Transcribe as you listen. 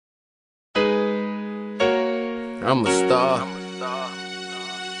I'm a star.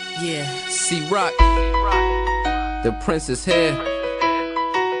 Yeah, C-Rock, the Princess here.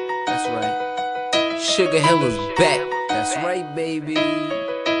 That's right. Sugar Hill is back. That's right, baby.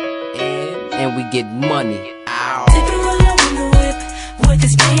 And we get money. Ow. Tipping roll on the whip with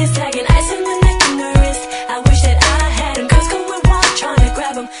his pants tagging, ice in the neck and the wrist. I wish that I had him. Girls going wild trying to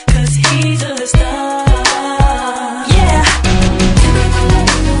grab him, 'cause he's a star. Yeah. Tipping roll on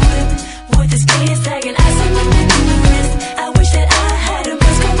the whip with his pants tagging, ice in the neck and the wrist. I wish that I had him.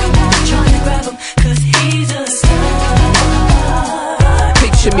 Girls going wild trying to grab him, 'cause he's a star.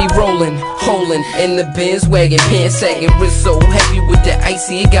 Picture me rolling, holding in the Benz wagon, pants sagging, wrist so heavy with the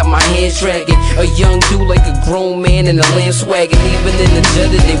icy, it got my hands dragging. A young dude like a grown man in a lamb swagging. Even in the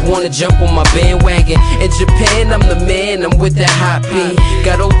judder, they wanna jump on my bandwagon. In Japan, I'm the man, I'm with that hot beat.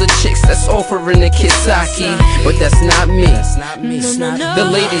 Got older chicks that's offering the kid sake, but that's not me. The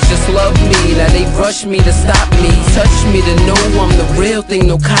ladies just love me, now they rush me to stop me. Touch me to know I'm the real thing,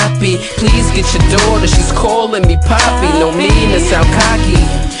 no copy. Please get your daughter, she's calling me poppy. No mean to sound cocky,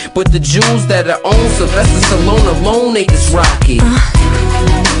 but the jewels that I own, Sylvester Stallone alone ain't this rocky.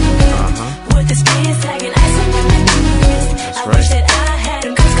 With his pants tagging, ice in the neck and the wrist. I wish that I had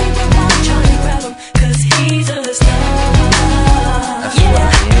him. Girls going wild trying to grab him, 'cause he's a star.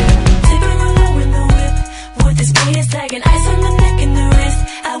 Yeah. Tipping roll in the whip with his pants tagging, ice in the neck and the wrist.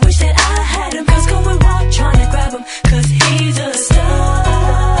 I wish that I had him. Girls going wild trying to grab him, 'cause he's a star.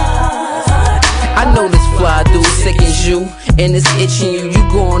 I know this fly dude sickens you, and it's itching you. You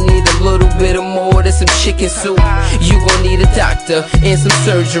gon' need a little bit of more than some chicken soup. You gon' need a doctor and some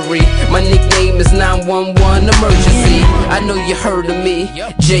surgery. My nickname is 911 emergency. I know you heard of me,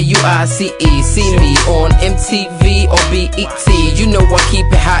 J-U-I-C-E. See me on MTV or BET. You know I keep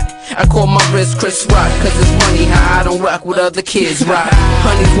it hot. I call my wrist Chris Rock, 'cause it's funny how I don't rock what other kids rock.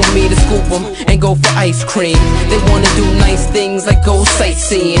 Honeys want me to scoop them and go for ice cream. They wanna do nice things like go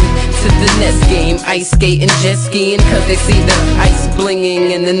sightseeing to the next game, ice skating, jet skiing, 'cause they see the ice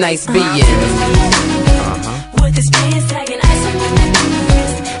blinging and the nice being. With his pants tagging, ice in the neck and the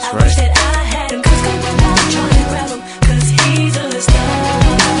wrist. I wish that I had him. Girls going wild trying to grab him, 'cause he's a star.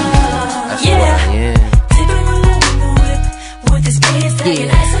 Yeah. Tipping roll in the whip with his pants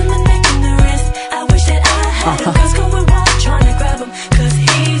tagging, ice in the neck and the wrist. I wish that I had him. Girls going wild trying to grab him, 'cause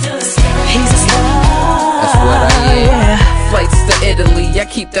he's a star. He's a star. That's what I am. Flights to Italy, I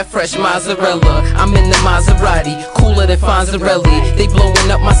keep that fresh mozzarella. I'm in the Maserati, cooler than Fonzarelli. They blowing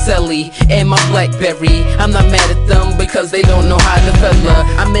up my celly and my Blackberry. I'm not mad at them because they don't know how to fella.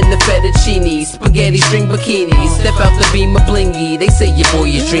 I'm in the fettuccine, spaghetti string bikini. Step out the beam of blingy, they say your boy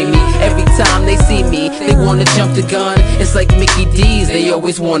is dreamy. Every time they see me, they wanna jump the gun. It's like Mickey D's, they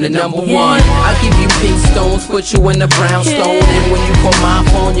always want a #1. I'll give you pink stones, put you in a brownstone. And when you call my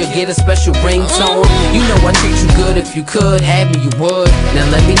phone, you'll get a special ringtone. You know I treat you good, if you could have me, you would. Now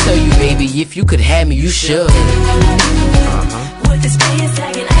let me tell you, baby, if you could have me, you should. With his pants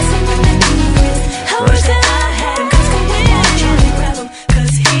tagging, ice in the neck and the wrist. I wish that I had him. Girls going wild trying to grab him,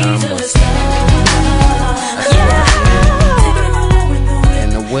 'cause he's a star. Yeah. Tipping roll in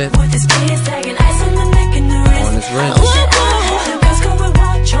the whip with his pants tagging, ice in the neck and the wrist. On his wrist. I wish that I had him. Girls going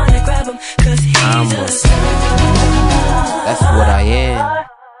wild trying to grab him, 'cause he's a star. That's what I am.